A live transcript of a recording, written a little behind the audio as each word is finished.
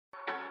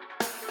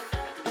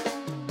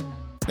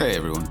Hey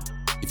everyone.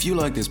 If you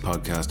like this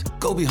podcast,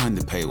 go behind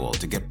the paywall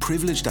to get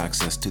privileged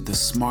access to the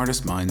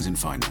smartest minds in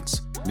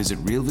finance. Visit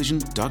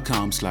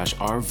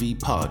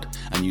realvision.com/rvpod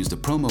and use the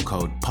promo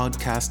code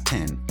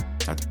podcast10.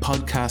 That's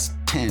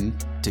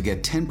podcast10 to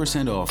get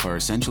 10% off our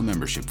essential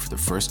membership for the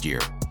first year.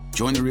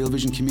 Join the Real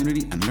Vision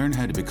community and learn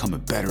how to become a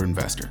better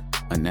investor.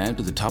 And now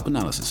to the top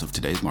analysis of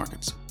today's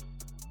markets.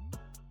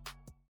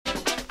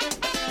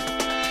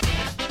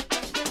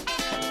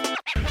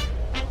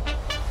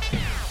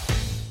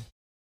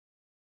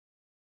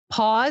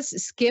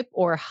 Pause, skip,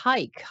 or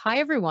hike. Hi,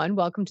 everyone.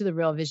 Welcome to the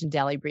Real Vision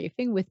Daily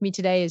Briefing. With me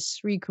today is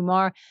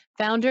Sri-Kumar,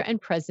 founder and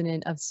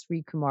president of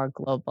Sri-Kumar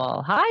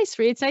Global. Hi,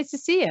 Sri. It's nice to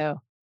see you.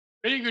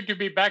 Very good to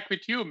be back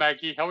with you,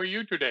 Maggie. How are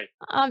you today?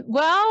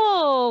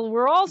 Well,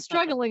 we're all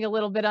struggling a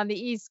little bit on the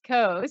East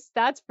Coast,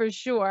 that's for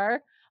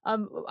sure.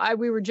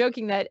 We were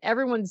joking that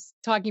everyone's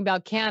talking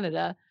about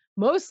Canada,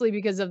 mostly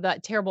because of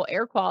that terrible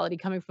air quality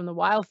coming from the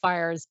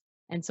wildfires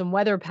and some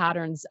weather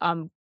patterns,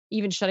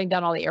 even shutting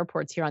down all the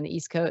airports here on the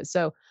East Coast.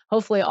 So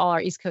hopefully all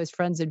our East Coast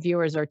friends and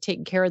viewers are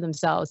taking care of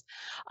themselves.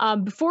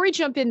 Before we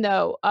jump in,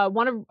 though,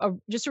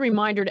 just a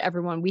reminder to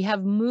everyone, we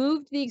have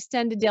moved the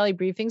extended daily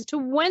briefings to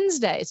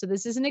Wednesday. So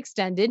this isn't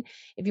extended.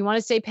 If you want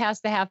to stay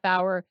past the half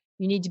hour,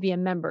 you need to be a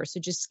member. So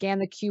just scan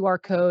the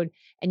QR code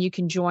and you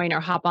can join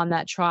or hop on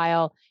that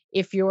trial.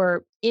 If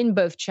you're in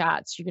both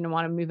chats, you're going to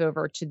want to move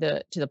over to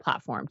the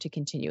platform to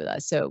continue with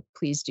us. So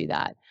please do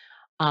that.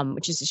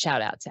 Which is a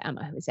shout out to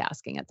Emma, who was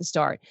asking at the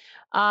start.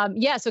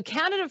 So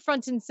Canada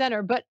front and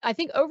center, but I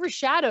think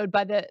overshadowed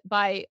by the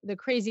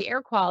crazy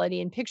air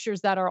quality and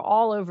pictures that are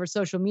all over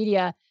social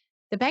media.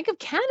 The Bank of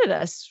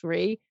Canada,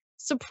 Sri,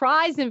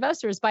 surprised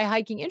investors by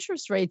hiking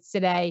interest rates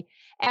today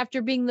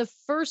after being the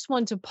first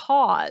one to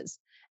pause.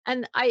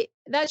 And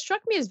that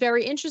struck me as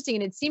very interesting,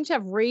 and it seemed to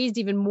have raised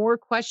even more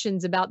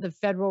questions about the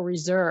Federal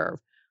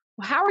Reserve.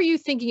 How are you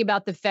thinking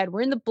about the Fed?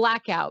 We're in the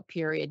blackout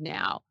period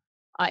now.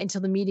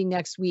 Until the meeting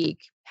next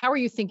week. How are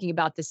you thinking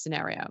about this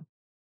scenario?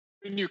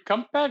 When you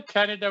compare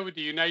Canada with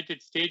the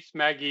United States,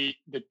 Maggie,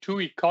 the two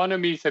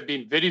economies have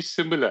been very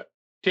similar.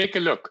 Take a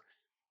look.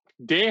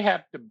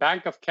 The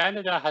Bank of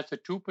Canada has a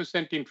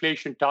 2%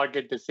 inflation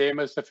target, the same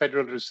as the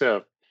Federal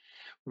Reserve.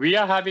 We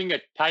are having a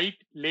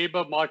tight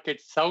labor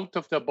market south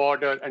of the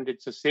border, and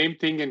it's the same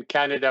thing in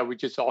Canada,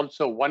 which is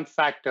also one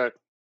factor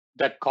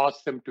that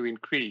caused them to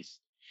increase.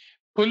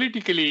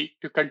 Politically,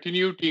 to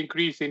continue to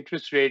increase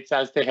interest rates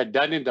as they had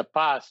done in the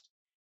past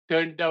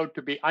turned out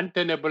to be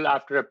untenable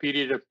after a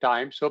period of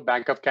time, so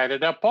Bank of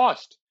Canada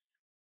paused.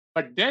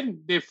 But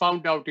then they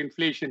found out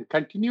inflation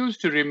continues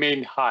to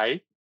remain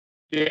high.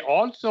 They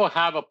also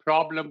have a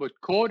problem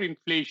with core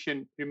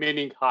inflation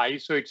remaining high,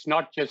 so it's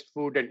not just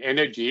food and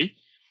energy.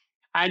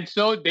 And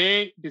so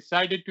they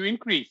decided to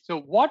increase. So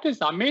what is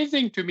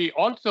amazing to me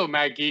also,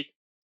 Maggie,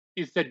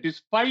 is that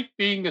despite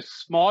being a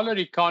smaller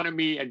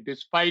economy and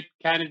despite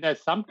Canada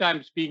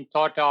sometimes being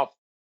thought of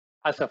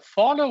as a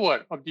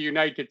follower of the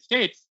United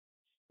States,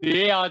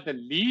 they are the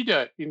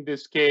leader in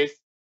this case.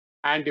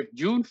 And if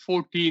June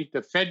 14th,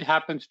 the Fed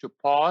happens to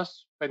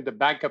pause when the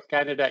Bank of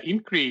Canada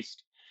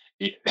increased,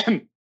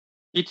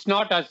 it's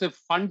not as if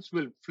funds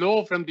will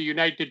flow from the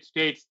United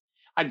States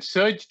and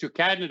surge to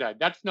Canada.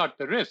 That's not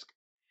the risk.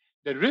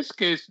 The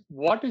risk is,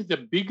 what is the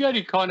bigger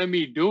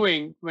economy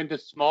doing when the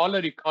smaller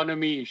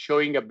economy is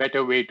showing a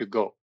better way to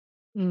go?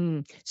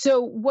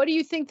 So what do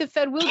you think the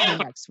Fed will do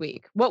next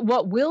week?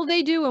 What will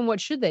they do and what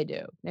should they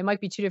do? They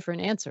might be two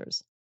different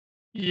answers.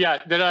 Yeah,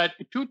 there are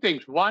two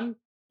things. One,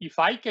 if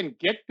I can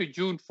get to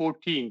June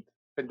 14th,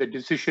 when the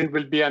decision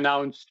will be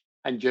announced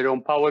and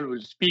Jerome Powell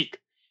will speak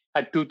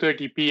at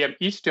 2:30 p.m.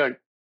 Eastern,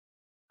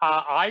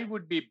 I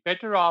would be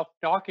better off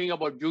talking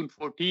about June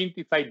 14th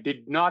if I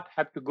did not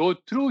have to go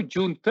through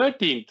June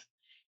 13th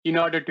in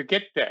order to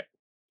get there.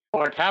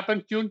 What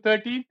happens June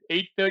 13th,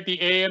 8:30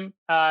 a.m.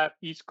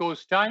 East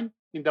Coast time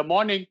in the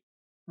morning,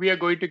 we are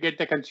going to get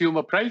the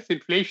consumer price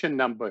inflation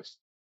numbers.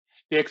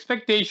 The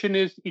expectation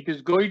is it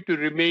is going to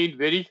remain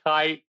very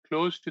high,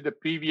 close to the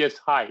previous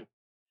high.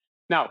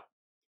 Now,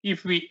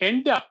 if we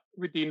end up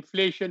with the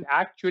inflation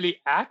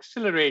actually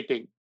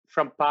accelerating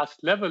from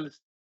past levels,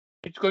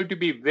 it's going to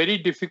be very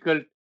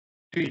difficult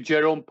to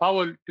Jerome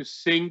Powell to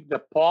sing the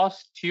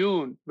pause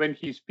tune when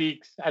he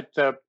speaks at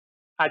the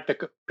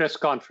press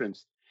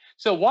conference.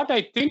 So what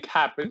I think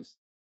happens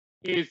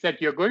is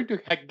that you're going to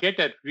get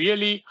a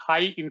really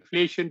high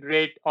inflation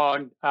rate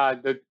on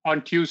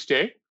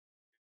Tuesday.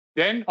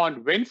 Then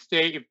on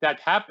Wednesday, if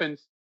that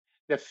happens,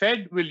 the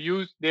Fed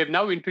will they've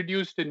now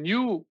introduced a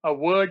new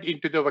word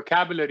into the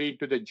vocabulary,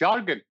 into the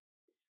jargon.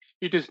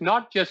 It is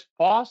not just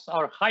pause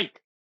or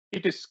hike,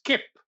 it is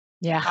skip.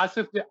 Yeah.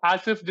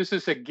 As if this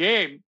is a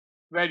game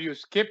where you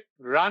skip,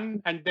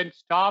 run, and then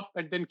stop,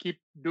 and then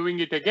keep doing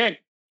it again.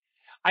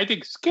 I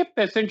think skip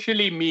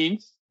essentially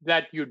means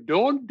that you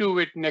don't do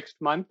it next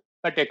month,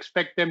 but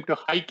expect them to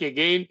hike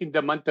again in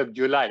the month of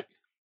July.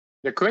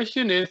 The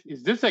question is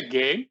this a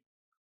game?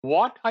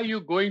 What are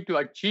you going to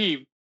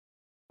achieve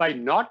by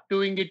not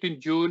doing it in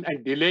June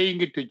and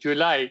delaying it to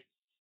July?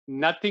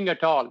 Nothing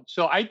at all.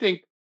 So I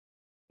think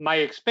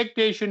My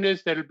expectation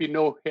is there will be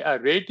no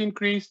rate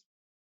increase.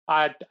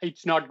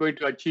 It's not going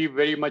to achieve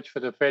very much for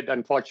the Fed,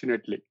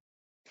 unfortunately.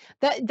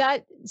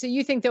 So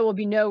you think there will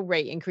be no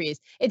rate increase.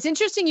 It's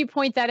interesting you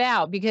point that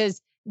out because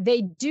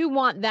they do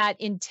want that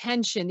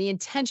intention. The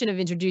intention of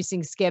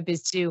introducing skip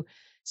is to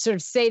sort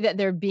of say that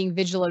they're being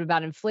vigilant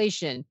about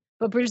inflation.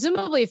 But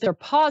presumably if they're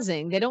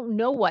pausing, they don't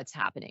know what's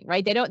happening,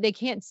 right? They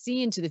can't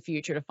see into the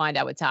future to find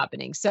out what's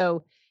happening.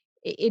 So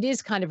it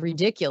is kind of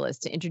ridiculous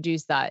to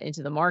introduce that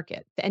into the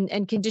market.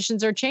 And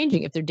conditions are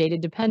changing if they're data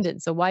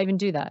dependent. So why even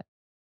do that?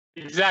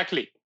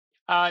 Exactly.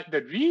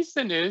 The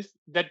reason is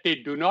that they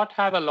do not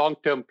have a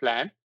long-term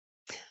plan.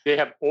 They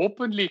have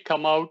openly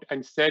come out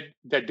and said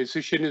the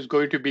decision is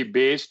going to be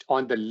based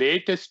on the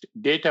latest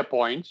data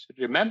points.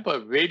 Remember,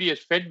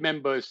 various Fed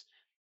members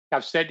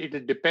have said it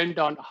will depend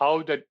on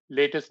how the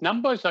latest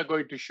numbers are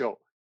going to show.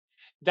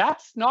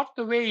 That's not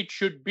the way it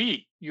should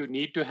be. You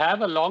need to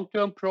have a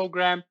long-term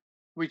program,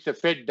 which the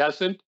Fed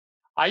doesn't.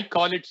 I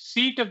call it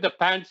seat of the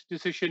pants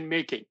decision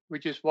making,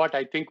 which is what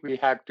I think we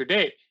have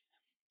today.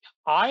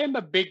 I am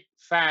a big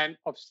fan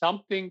of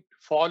something to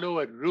follow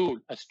a rule,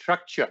 a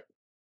structure.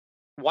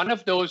 One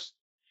of those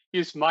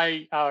is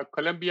my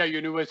Columbia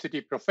University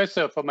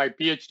professor for my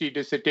PhD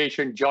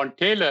dissertation, John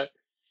Taylor,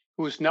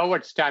 who's now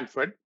at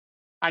Stanford.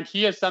 And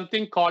he has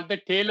something called the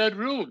Taylor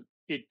Rule.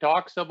 It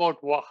talks about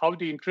how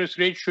the interest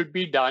rate should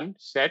be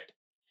set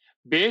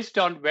based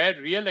on where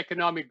real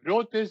economic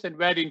growth is and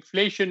where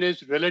inflation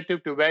is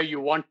relative to where you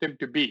want them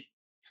to be.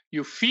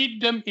 You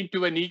feed them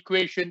into an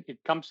equation, it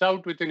comes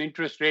out with an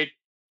interest rate,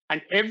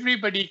 and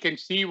everybody can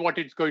see what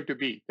it's going to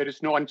be. There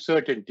is no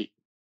uncertainty.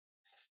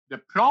 The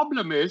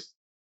problem is,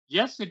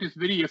 yes, it is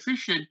very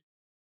efficient,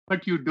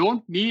 but you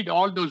don't need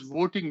all those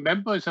voting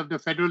members of the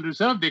Federal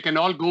Reserve. They can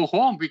all go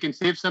home. We can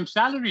save some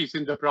salaries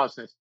in the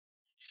process.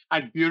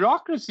 And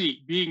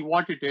bureaucracy being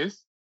what it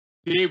is,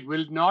 they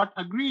will not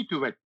agree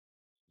to it.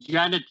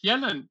 Janet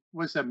Yellen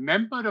was a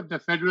member of the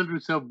Federal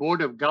Reserve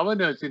Board of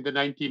Governors in the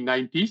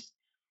 1990s,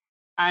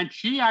 and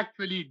she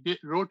actually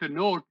wrote a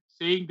note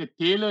saying the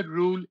Taylor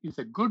rule is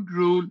a good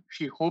rule.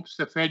 She hopes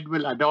the Fed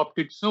will adopt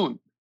it soon.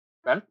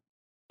 Well,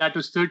 that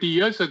was 30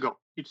 years ago.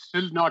 It's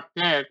still not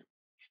there.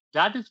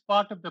 That is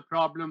part of the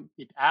problem.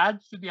 It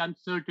adds to the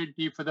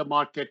uncertainty for the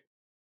market.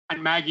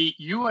 And Maggie,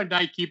 you and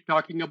I keep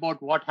talking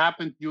about what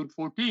happens June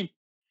 14th.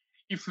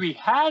 If we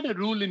had a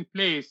rule in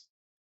place,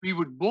 we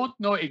would both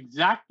know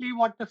exactly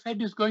what the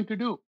Fed is going to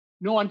do.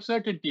 No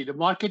uncertainty. The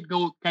market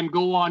can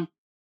go on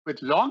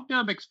with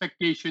long-term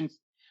expectations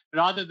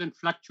rather than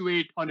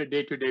fluctuate on a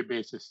day-to-day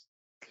basis.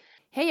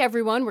 Hey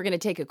everyone, we're going to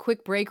take a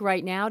quick break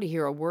right now to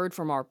hear a word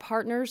from our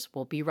partners.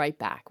 We'll be right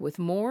back with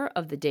more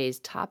of the day's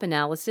top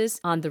analysis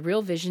on the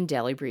Real Vision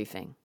Daily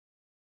Briefing.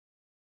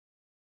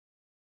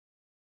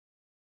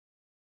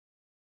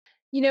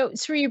 You know,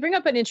 Sri, you bring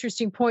up an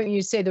interesting point when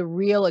you say the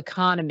real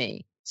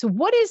economy. So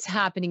what is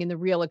happening in the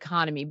real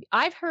economy?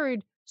 I've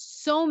heard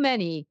so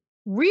many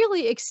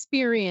really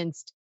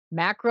experienced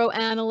macro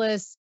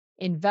analysts,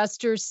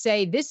 investors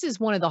say this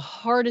is one of the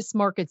hardest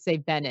markets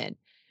they've been in.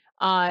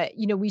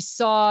 We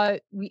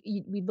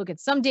look at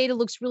some data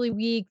looks really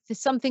weak.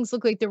 Some things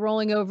look like they're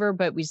rolling over,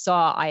 but we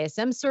saw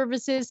ISM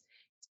services.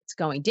 It's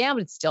going down,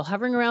 but it's still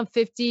hovering around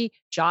 50.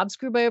 Jobs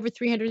grew by over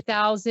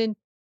 300,000.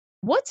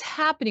 What's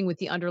happening with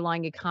the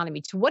underlying economy?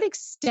 To what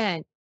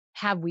extent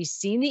have we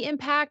seen the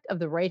impact of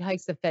the rate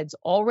hikes the Fed's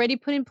already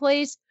put in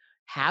place?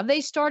 Have they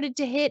started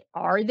to hit?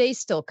 Are they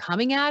still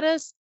coming at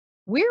us?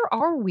 Where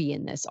are we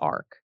in this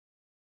arc?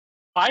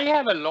 I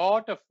have a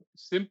lot of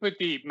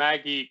sympathy,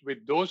 Maggie, with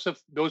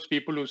those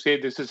people who say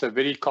this is a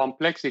very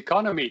complex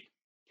economy.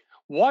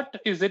 What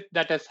is it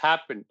that has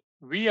happened?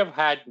 We have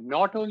had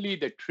not only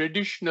the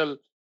traditional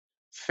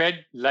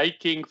Fed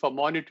liking for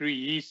monetary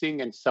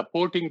easing and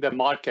supporting the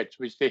markets,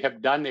 which they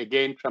have done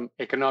again from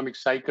economic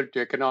cycle to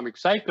economic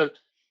cycle,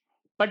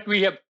 but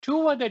we have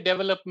two other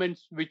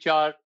developments which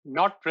are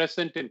not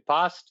present in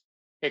past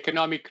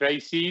economic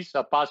crises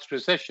or past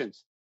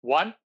recessions.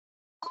 One,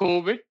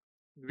 COVID.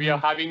 We are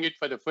having it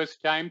for the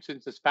first time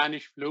since the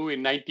Spanish flu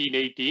in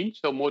 1918,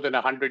 so more than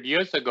 100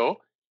 years ago.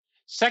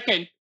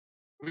 Second,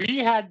 we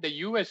had the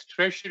US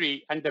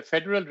Treasury and the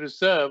Federal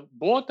Reserve,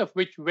 both of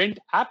which went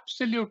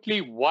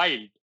absolutely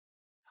wild.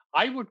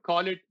 I would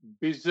call it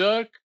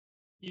berserk,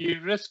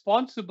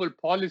 irresponsible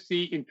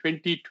policy in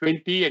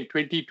 2020 and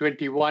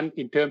 2021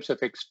 in terms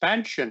of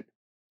expansion,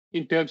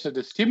 in terms of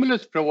the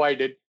stimulus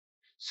provided.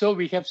 So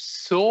we have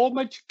so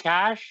much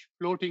cash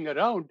floating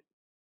around,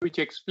 which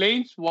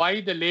explains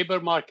why the labor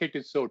market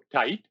is so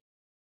tight.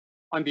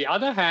 On the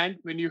other hand,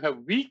 when you have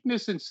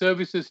weakness in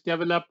services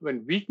developed,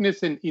 when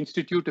weakness in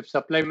Institute of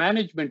Supply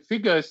Management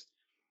figures,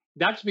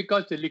 that's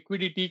because the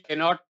liquidity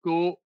cannot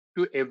go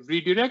to every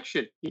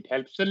direction. It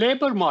helps the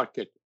labor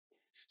market.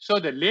 So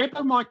the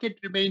labor market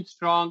remains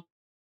strong,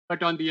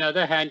 but on the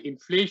other hand,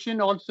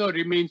 inflation also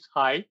remains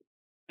high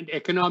and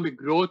economic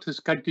growth has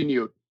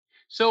continued.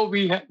 So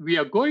we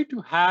are going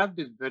to have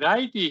this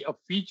variety of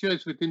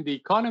features within the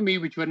economy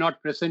which were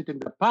not present in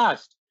the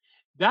past.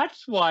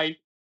 That's why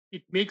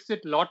it makes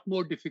it a lot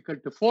more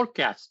difficult to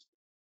forecast.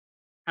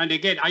 And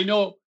again, I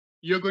know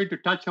you're going to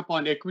touch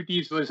upon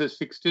equities versus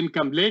fixed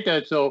income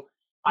later, so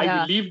I will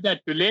Yeah. leave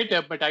that to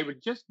later, but I will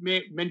just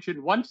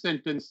mention one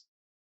sentence.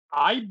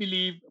 I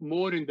believe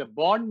more in the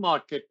bond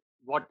market,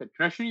 what the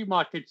treasury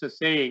markets are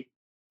saying,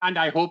 and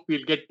I hope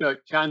we'll get the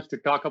chance to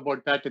talk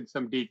about that in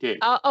some detail.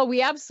 Oh,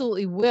 we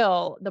absolutely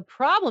will. The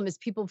problem is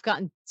people have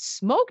gotten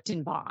smoked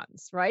in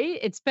bonds, right?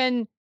 It's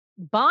been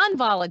bond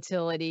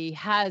volatility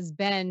has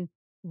been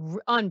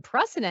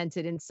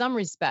unprecedented in some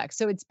respects.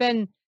 So it's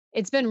been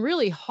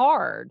really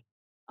hard.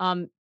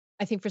 Um,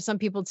 I think for some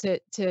people to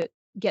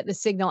get the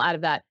signal out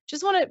of that.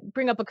 Just want to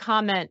bring up a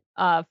comment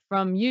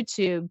from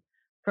YouTube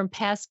from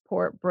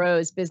Passport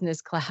Bros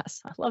Business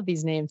Class. I love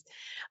these names.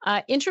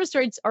 Interest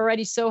rates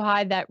already so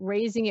high that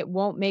raising it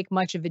won't make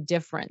much of a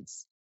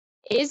difference.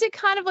 Is it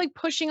kind of like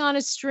pushing on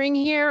a string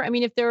here? I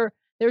mean, if they're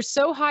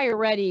so high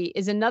already,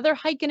 is another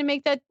hike going to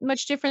make that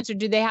much difference, or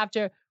do they have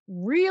to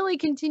really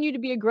continue to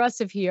be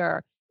aggressive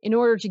here in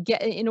order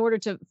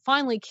to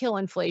finally kill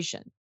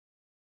inflation?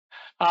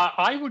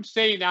 I would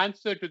say, in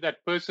answer to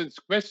that person's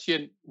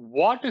question,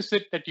 what is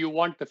it that you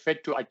want the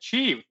Fed to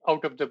achieve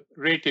out of the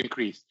rate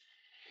increase?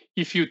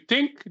 If you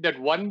think that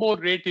one more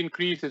rate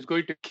increase is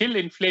going to kill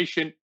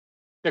inflation,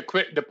 the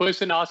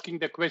person asking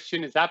the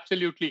question is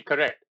absolutely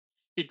correct.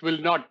 It will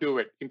not do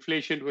it.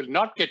 Inflation will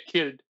not get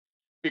killed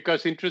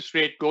because interest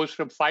rate goes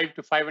from 5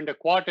 to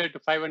 5.25 to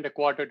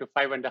 5.25 to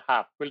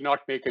 5.5. Will not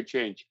make a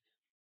change.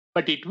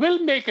 But it will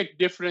make a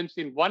difference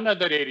in one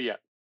other area,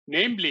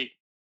 namely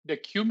the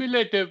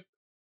cumulative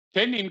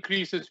 10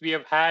 increases we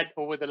have had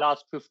over the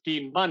last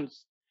 15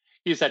 months.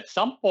 Is at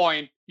some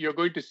point you're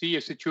going to see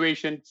a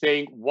situation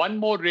saying one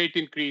more rate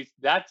increase,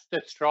 that's the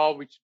straw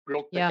which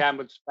broke the Yeah.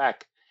 camel's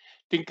back.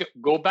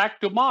 Go back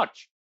to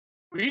March.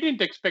 We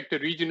didn't expect a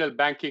regional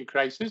banking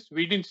crisis.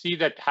 We didn't see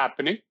that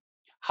happening.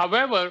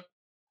 However,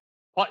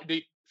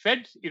 the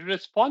Fed's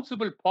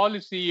irresponsible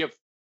policy of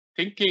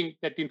thinking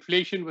that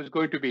inflation was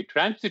going to be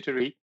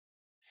transitory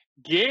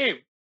gave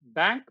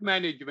bank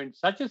management,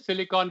 such as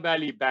Silicon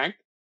Valley Bank,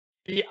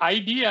 the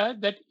idea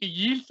that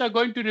yields are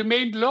going to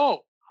remain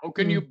low. How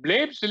can you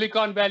blame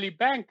Silicon Valley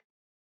Bank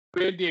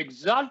when the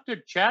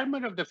exalted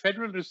chairman of the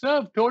Federal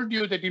Reserve told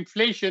you that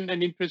inflation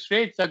and interest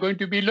rates are going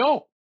to be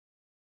low?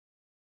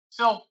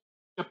 So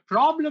the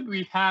problem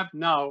we have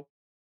now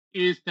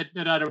is that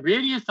there are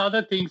various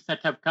other things that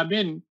have come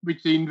in,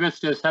 which the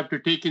investors have to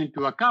take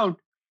into account.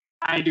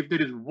 And if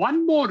there is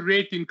one more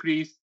rate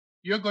increase,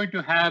 you're going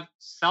to have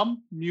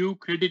some new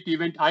credit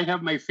event. I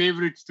have my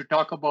favorites to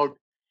talk about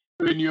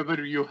whenever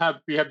we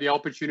have the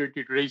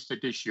opportunity to raise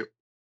that issue.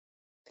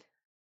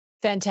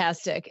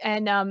 Fantastic.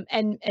 And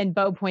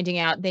Bo pointing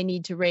out they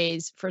need to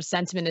raise for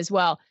sentiment as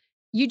well.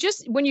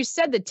 When you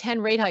said the 10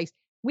 rate hikes,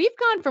 we've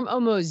gone from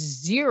almost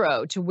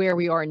zero to where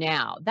we are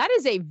now. That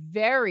is a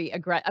very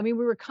aggressive. I mean,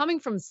 we were coming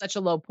from such a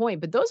low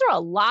point, but those are a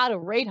lot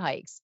of rate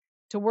hikes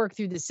to work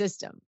through the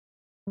system.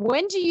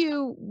 When do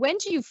you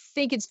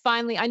think it's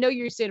finally, I know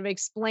you're sort of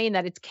explained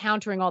that it's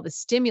countering all the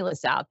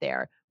stimulus out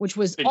there, which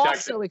was Exactly.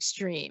 also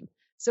extreme.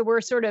 So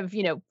we're sort of,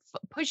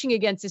 pushing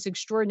against this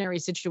extraordinary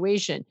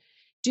situation.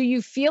 Do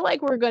you feel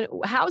like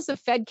how's the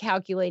Fed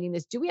calculating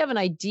this? Do we have an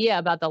idea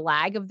about the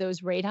lag of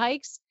those rate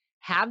hikes?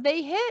 Have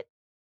they hit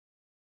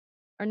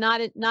or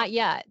not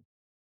yet?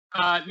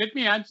 Let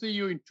me answer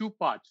you in two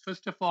parts.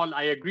 First of all,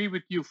 I agree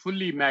with you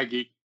fully,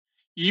 Maggie.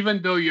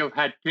 Even though you have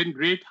had 10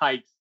 rate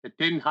hikes, the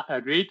 10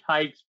 rate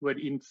hikes were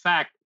in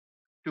fact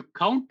to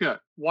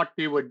counter what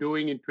they were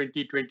doing in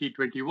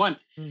 2020-21.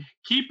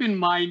 Keep in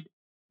mind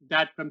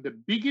that from the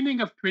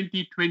beginning of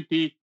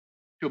 2020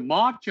 to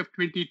March of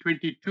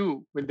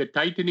 2022, when the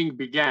tightening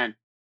began,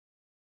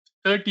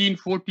 13,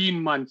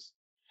 14 months,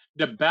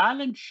 the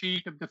balance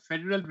sheet of the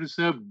Federal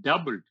Reserve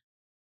doubled.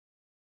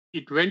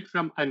 It went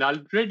from an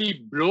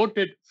already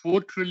bloated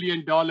 $4 trillion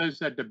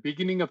at the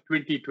beginning of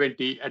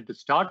 2020, at the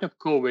start of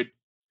COVID,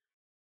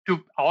 to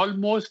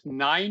almost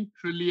 $9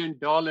 trillion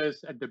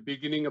at the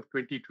beginning of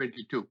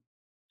 2022.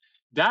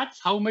 That's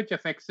how much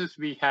of excess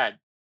we had.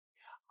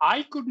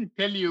 I couldn't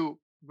tell you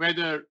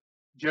whether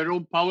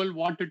Jerome Powell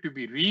wanted to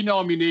be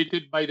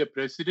renominated by the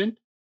president,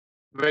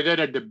 whether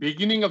at the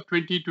beginning of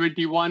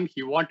 2021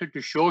 he wanted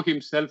to show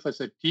himself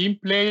as a team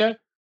player,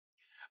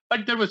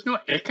 but there was no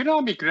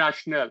economic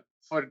rationale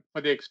for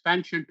the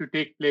expansion to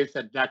take place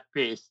at that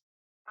pace,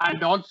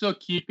 and also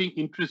keeping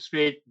interest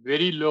rates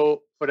very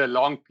low for a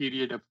long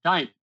period of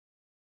time.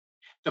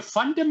 The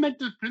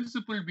fundamental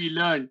principle we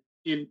learned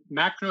in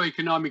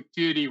macroeconomic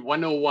theory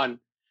 101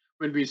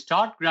 when we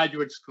start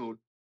graduate school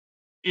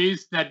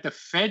is that the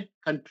Fed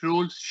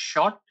controls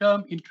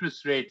short-term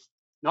interest rates,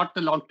 not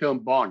the long-term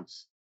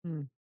bonds.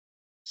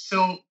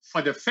 So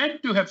for the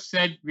Fed to have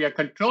said we are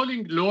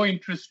controlling low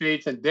interest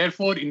rates and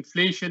therefore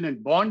inflation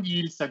and bond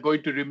yields are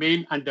going to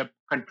remain under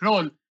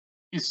control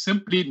is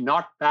simply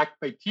not backed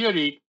by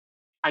theory.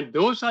 And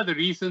those are the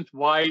reasons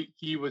why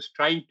he was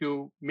trying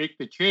to make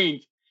the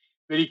change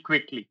very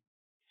quickly.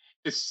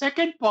 The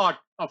second part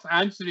of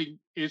answering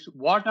is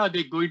what are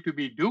they going to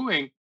be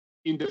doing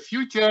in the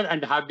future,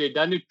 and have they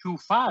done it too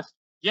fast?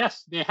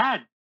 Yes, they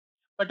had.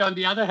 But on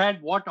the other hand,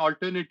 what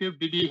alternative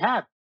did he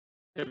have?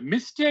 The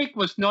mistake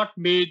was not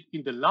made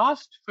in the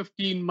last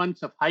 15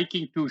 months of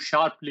hiking too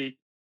sharply.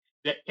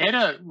 The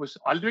error was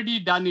already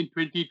done in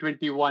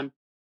 2021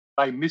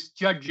 by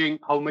misjudging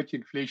how much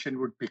inflation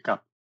would pick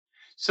up.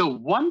 So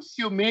once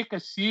you make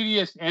a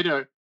serious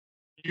error,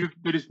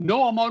 there is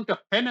no amount of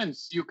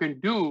penance you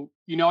can do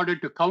in order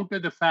to counter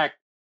the fact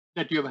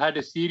that you've had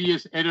a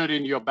serious error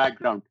in your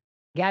background.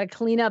 Got to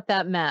clean up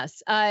that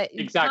mess.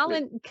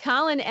 Exactly.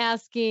 Colin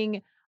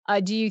asking,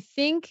 do you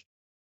think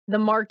the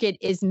market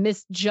is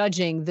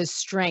misjudging the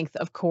strength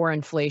of core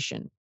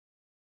inflation?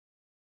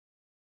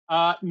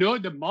 No,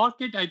 the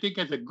market, I think,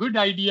 has a good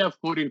idea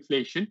of core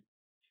inflation,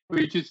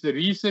 which is the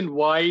reason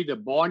why the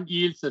bond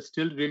yields are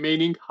still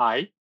remaining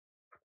high.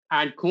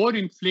 And core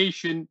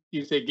inflation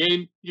is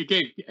again,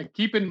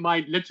 keep in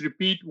mind, let's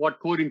repeat what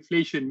core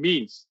inflation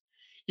means.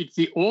 It's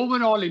the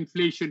overall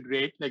inflation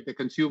rate, like the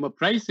consumer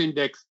price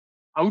index,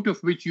 out of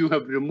which you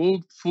have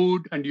removed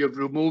food and you have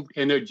removed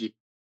energy.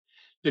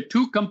 The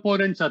two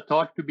components are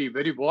thought to be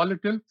very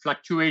volatile,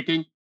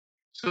 fluctuating.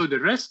 So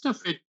the rest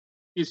of it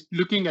is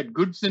looking at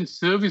goods and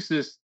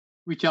services,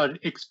 which are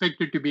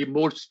expected to be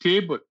more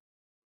stable.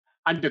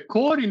 And the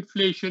core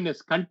inflation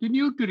has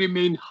continued to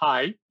remain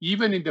high,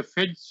 even in the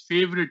Fed's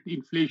favorite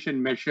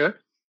inflation measure,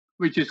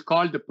 which is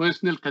called the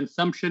Personal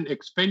Consumption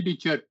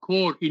Expenditure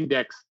Core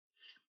Index.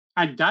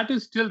 And that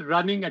is still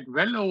running at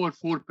well over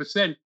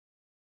 4%,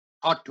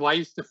 or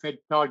twice the Fed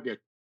target.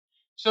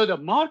 So the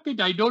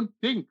market, I don't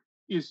think,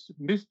 is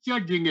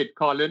misjudging it,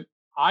 Colin.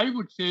 I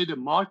would say the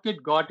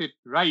market got it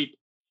right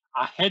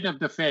ahead of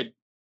the Fed.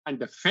 And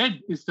the Fed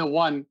is the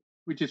one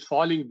which is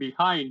falling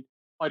behind,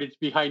 or it's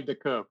behind the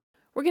curve.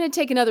 We're going to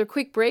take another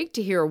quick break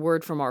to hear a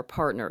word from our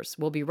partners.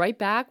 We'll be right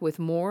back with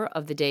more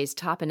of the day's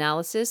top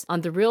analysis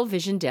on the Real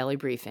Vision Daily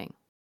Briefing.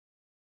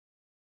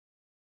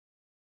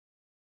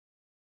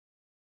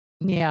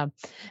 Yeah.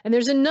 And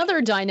there's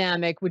another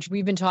dynamic, which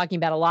we've been talking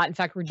about a lot. In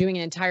fact, we're doing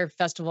an entire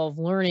festival of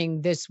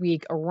learning this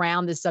week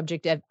around the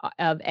subject of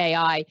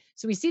AI.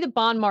 So we see the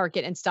bond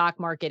market and stock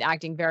market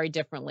acting very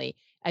differently.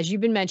 As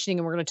you've been mentioning,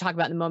 and we're going to talk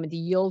about in a moment, the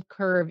yield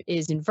curve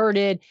is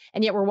inverted.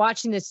 And yet we're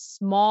watching this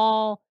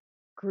small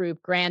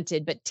group,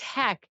 granted, but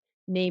tech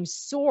names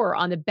soar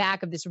on the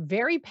back of this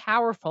very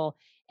powerful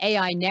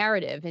AI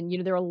narrative. And,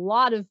 there are a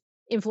lot of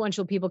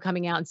influential people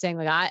coming out and saying,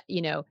 like,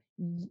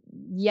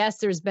 yes,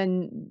 there's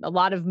been a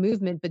lot of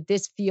movement, but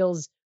this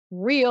feels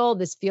real.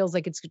 This feels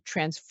like it's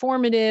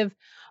transformative.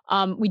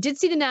 We did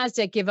see the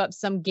NASDAQ give up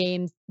some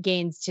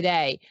gains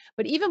today,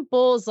 but even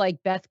bulls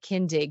like Beth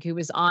Kindig, who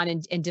was on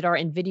and did the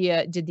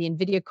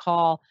NVIDIA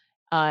call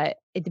at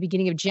the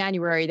beginning of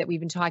January that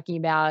we've been talking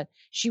about.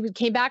 She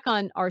came back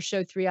on our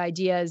show 3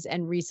 Ideas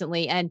and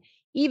recently. And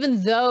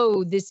even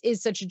though this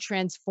is such a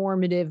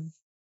transformative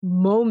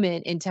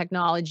moment in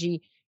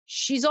technology,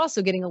 she's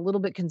also getting a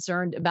little bit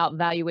concerned about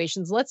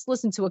valuations. Let's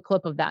listen to a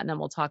clip of that, and then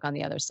we'll talk on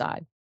the other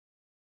side.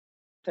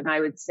 And I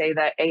would say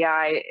that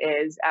AI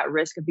is at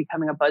risk of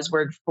becoming a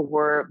buzzword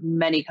for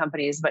many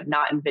companies, but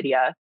not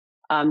NVIDIA.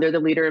 They're the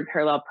leader in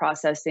parallel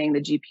processing.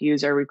 The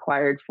GPUs are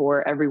required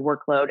for every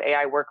workload,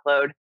 AI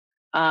workload.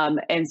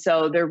 And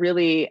so they're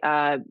really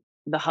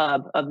the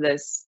hub of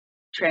this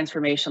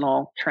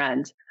transformational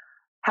trend.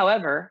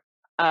 However,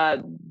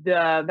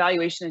 the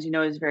valuation, as you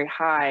know, is very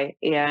high.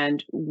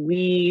 And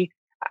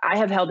I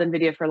have held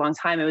NVIDIA for a long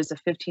time. It was a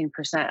 15%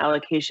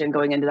 allocation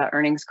going into that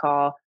earnings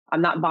call.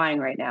 I'm not buying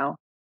right now.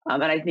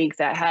 And I think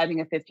that having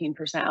a 15%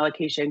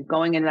 allocation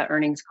going into that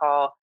earnings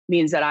call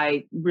means that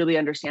I really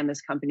understand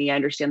this company. I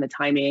understand the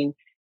timing.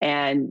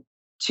 And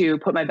to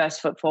put my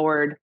best foot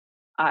forward,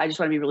 I just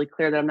want to be really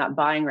clear that I'm not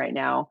buying right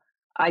now.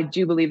 I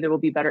do believe there will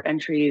be better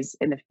entries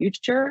in the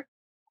future.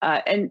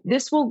 And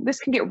this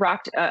can get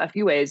rocked a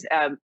few ways.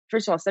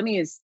 First of all,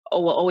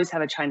 will always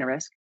have a China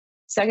risk.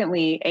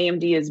 Secondly,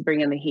 AMD is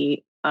bringing the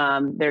heat.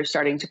 They're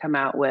starting to come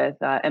out with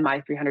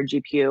MI300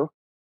 GPU.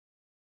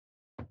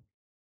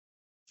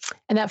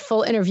 And that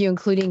full interview,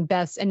 including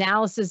Beth's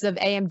analysis of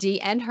AMD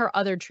and her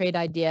other trade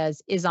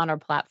ideas, is on our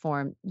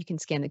platform. You can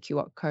scan the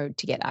QR code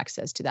to get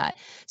access to that.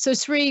 So,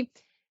 Sri,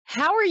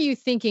 how are you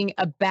thinking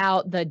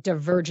about the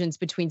divergence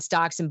between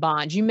stocks and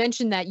bonds? You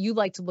mentioned that you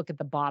like to look at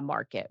the bond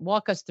market.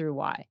 Walk us through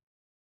why.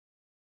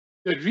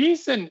 The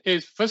reason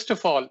is, first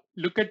of all,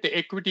 look at the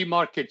equity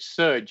market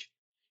surge.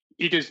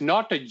 It is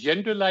not a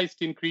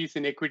generalized increase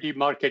in equity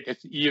market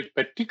as yield,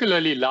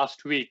 particularly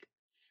last week,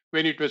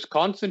 when it was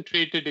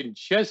concentrated in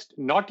just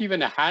not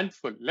even a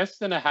handful, less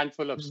than a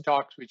handful of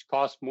stocks, which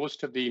caused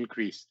most of the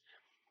increase.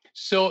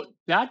 So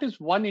that is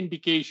one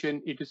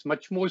indication. It is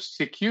much more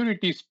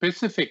security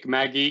specific,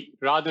 Maggie,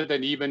 rather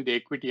than even the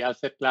equity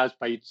asset class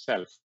by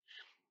itself.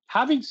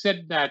 Having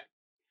said that,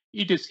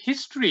 it is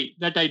history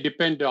that I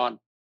depend on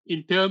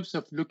in terms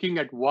of looking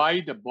at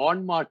why the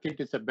bond market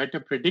is a better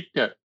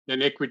predictor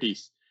than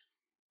equities.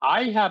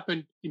 I have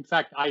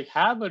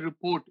a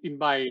report in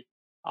my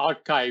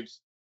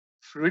archives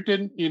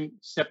written in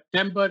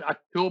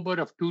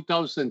October of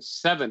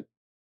 2007,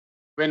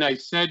 when I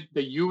said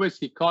the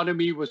US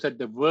economy was at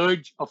the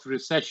verge of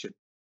recession.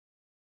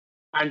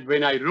 And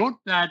when I wrote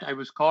that, I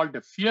was called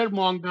a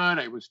fearmonger.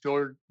 I was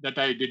told that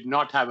I did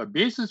not have a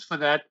basis for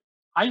that.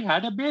 I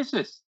had a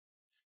basis.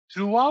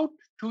 Throughout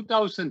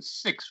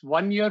 2006,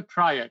 1 year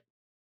prior,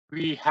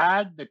 we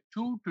had the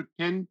 2 to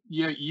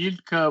 10-year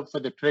yield curve for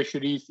the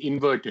treasuries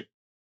inverted.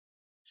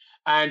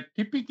 And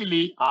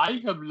typically,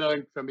 I have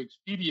learned from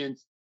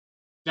experience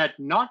that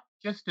not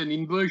just an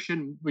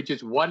inversion which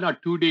is 1 or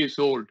 2 days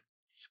old,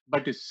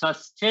 but is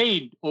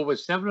sustained over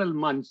several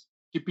months,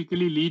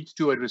 typically leads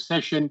to a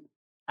recession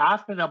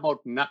after about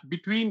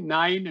between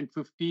 9 and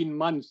 15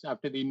 months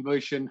after the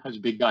inversion has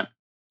begun.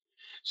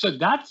 So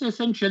that's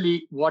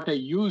essentially what I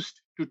used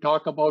to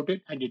talk about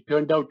it, and it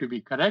turned out to be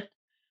correct.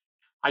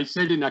 I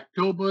said in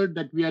October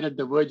that we are at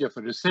the verge of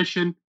a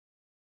recession.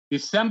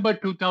 December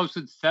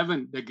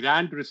 2007, the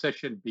Grand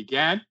Recession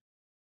began.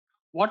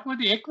 What were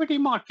the equity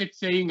markets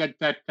saying at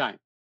that time?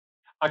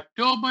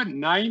 October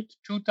 9th,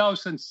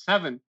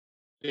 2007,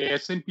 the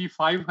S&P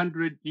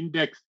 500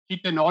 index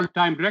hit an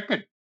all-time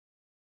record.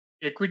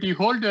 Equity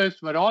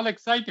holders were all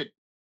excited.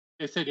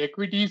 They said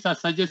equities are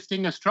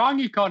suggesting a strong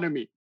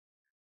economy.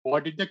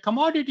 What did the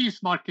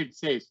commodities market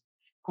say?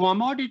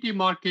 Commodity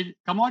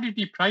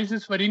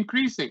prices were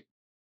increasing.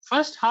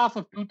 First half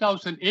of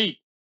 2008,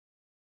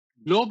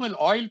 global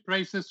oil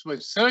prices were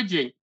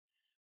surging.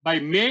 By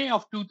May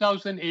of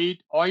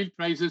 2008, oil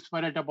prices were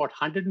at about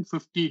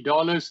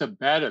 $150 a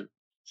barrel,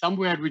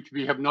 somewhere which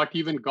we are not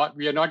even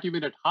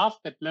at half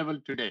that level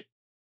today.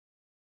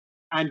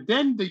 And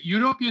then the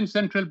European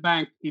Central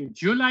Bank in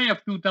July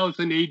of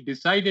 2008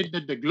 decided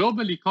that the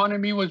global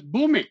economy was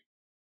booming,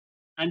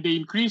 and they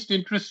increased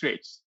interest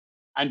rates.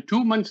 And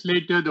 2 months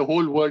later, the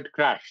whole world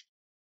crashed.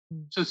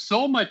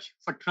 So much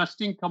for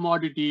trusting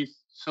commodities,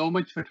 so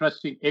much for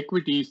trusting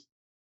equities.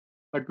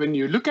 But when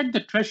you look at the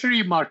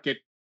treasury market,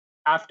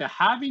 after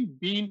having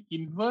been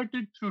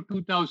inverted through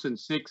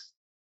 2006,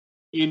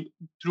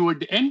 toward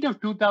the end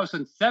of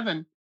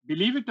 2007,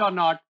 believe it or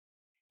not,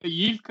 the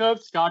yield curve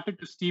started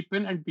to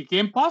steepen and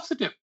became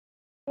positive.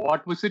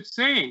 What was it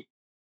saying?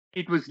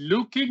 It was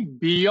looking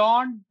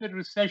beyond the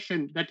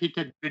recession that it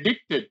had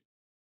predicted,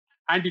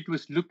 and it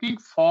was looking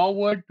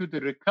forward to the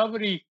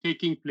recovery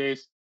taking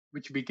place,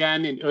 which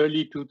began in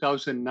early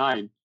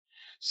 2009.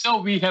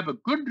 So we have a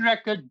good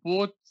record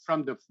both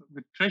from the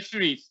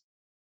treasuries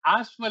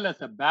as well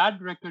as a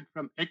bad record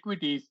from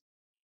equities.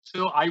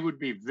 So I would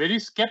be very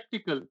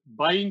skeptical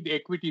buying the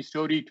equity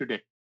story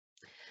today.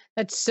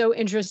 That's so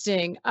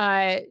interesting.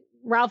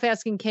 Ralph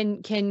asking,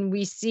 can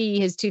we see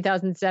his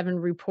 2007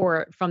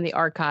 report from the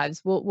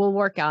archives? We'll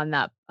work on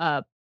that,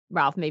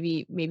 Ralph.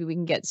 Maybe we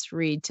can get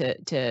Sri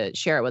to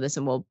share it with us,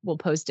 and we'll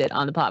post it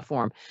on the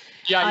platform.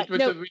 Yeah, it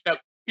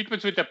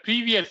was with a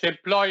previous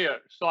employer,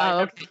 so I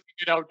have to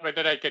figure out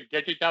whether I can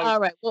get it out. All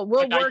right. Well,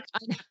 we'll work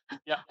on.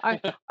 Yeah.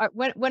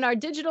 When our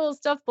digital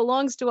stuff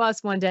belongs to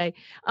us one day.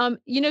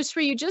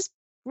 Sri, you just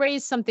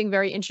raised something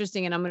very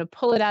interesting, and I'm going to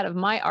pull it out of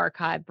my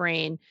archive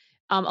brain.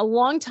 A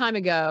long time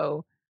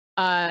ago,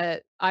 I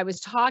was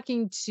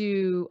talking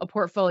to a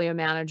portfolio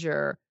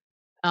manager.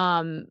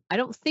 I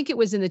don't think it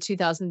was in the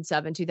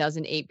 2007,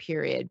 2008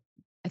 period.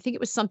 I think it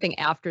was something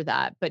after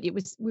that, but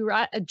we were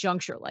at a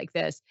juncture like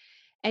this.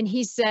 And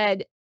he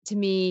said to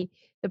me,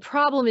 the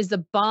problem is the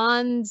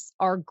bonds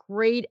are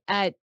great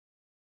at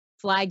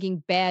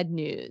flagging bad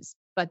news,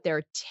 but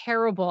they're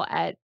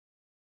kind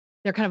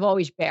of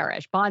always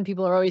bearish. Bond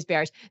people are always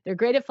bearish. They're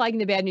great at flagging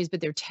the bad news, but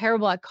they're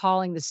terrible at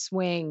calling the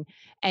swing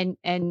and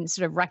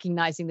sort of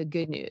recognizing the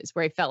good news,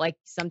 where he felt like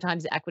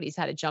sometimes the equities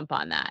had to jump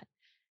on that.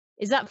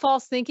 Is that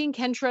false thinking?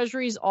 Can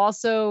treasuries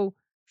also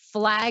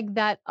flag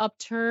that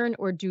upturn,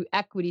 or do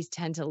equities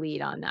tend to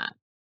lead on that?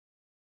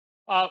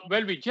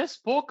 Well, we just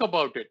spoke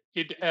about it.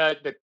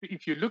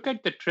 If you look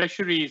at the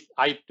treasuries,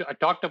 I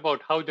talked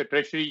about how the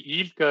treasury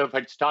yield curve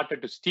had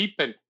started to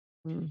steepen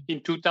in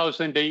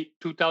 2008,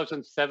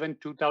 2007,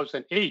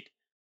 2008.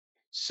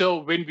 So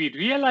when we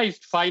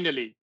realized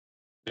finally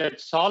that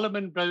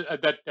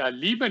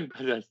Lehman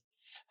Brothers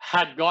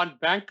had gone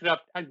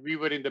bankrupt and we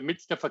were in the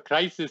midst of a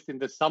crisis in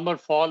the summer,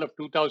 fall of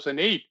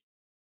 2008,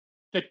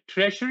 the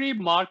treasury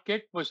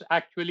market was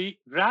actually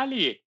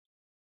rallying.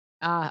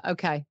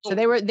 Okay. So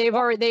they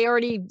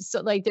already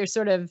they're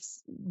sort of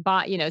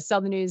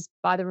sell the news,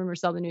 buy the rumor,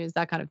 sell the news,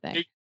 that kind of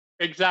thing.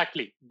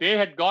 Exactly. They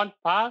had gone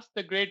past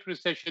the Great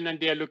Recession and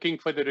they are looking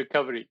for the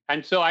recovery.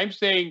 And so I'm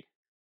saying,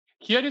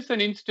 here is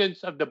an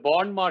instance of the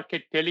bond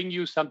market telling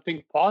you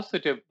something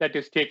positive that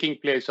is taking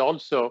place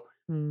also.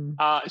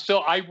 So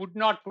I would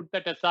not put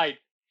that aside.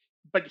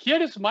 But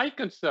here is my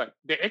concern.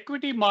 The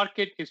equity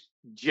market is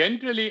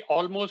generally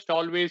almost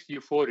always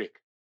euphoric.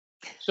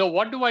 So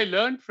what do I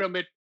learn from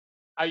it?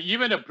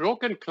 Even a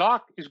broken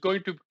clock is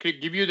going to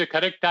give you the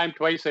correct time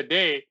twice a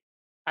day.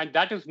 And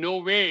that is no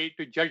way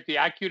to judge the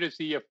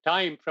accuracy of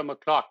time from a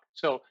clock.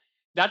 So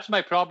that's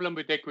my problem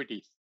with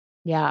equities.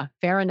 Yeah,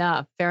 fair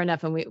enough.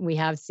 And we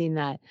have seen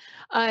that.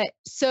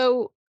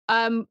 So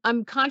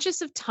I'm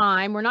conscious of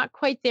time. We're not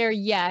quite there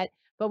yet,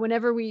 but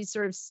whenever we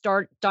sort of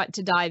start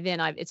to dive in,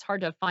 it's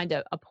hard to find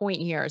a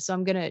point here. So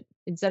I'm going to,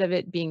 instead of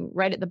it being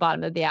right at the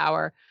bottom of the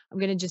hour, I'm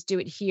going to just do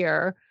it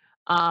here.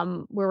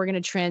 where we're going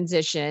to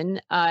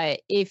transition.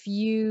 If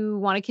you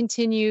want to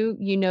continue,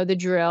 you know the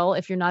drill.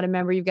 If you're not a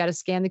member, you've got to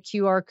scan the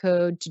QR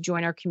code to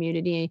join our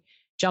community,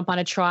 jump on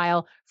a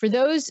trial. For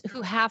those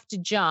who have to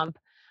jump,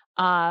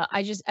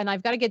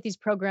 I've got to get these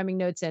programming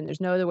notes in. There's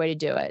no other way to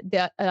do it.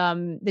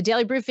 The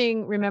daily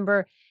briefing,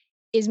 remember,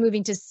 is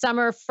moving to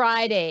summer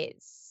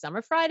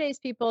Fridays,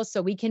 people,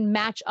 so we can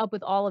match up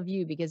with all of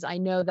you, because I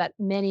know that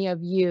many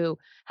of you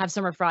have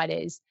summer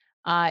Fridays,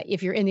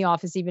 if you're in the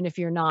office, even if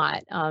you're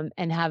not,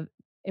 and have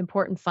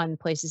important, fun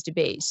places to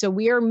be. So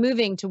we are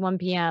moving to 1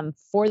 p.m.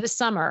 for the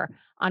summer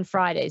on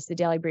Fridays, the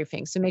daily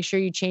briefing. So make sure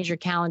you change your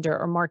calendar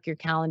or mark your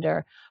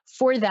calendar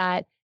for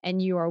that. And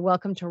you are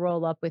welcome to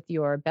roll up with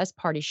your best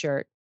party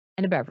shirt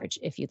and a beverage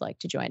if you'd like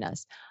to join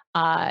us.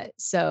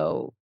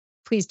 So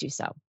please do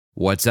so.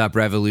 What's up,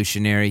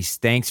 revolutionaries?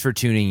 Thanks for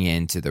tuning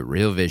in to the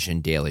Real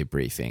Vision Daily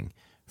Briefing.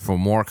 For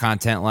more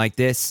content like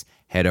this,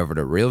 head over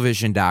to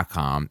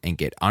realvision.com and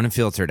get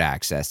unfiltered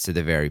access to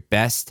the very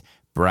best,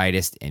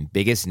 brightest, and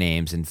biggest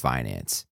names in finance.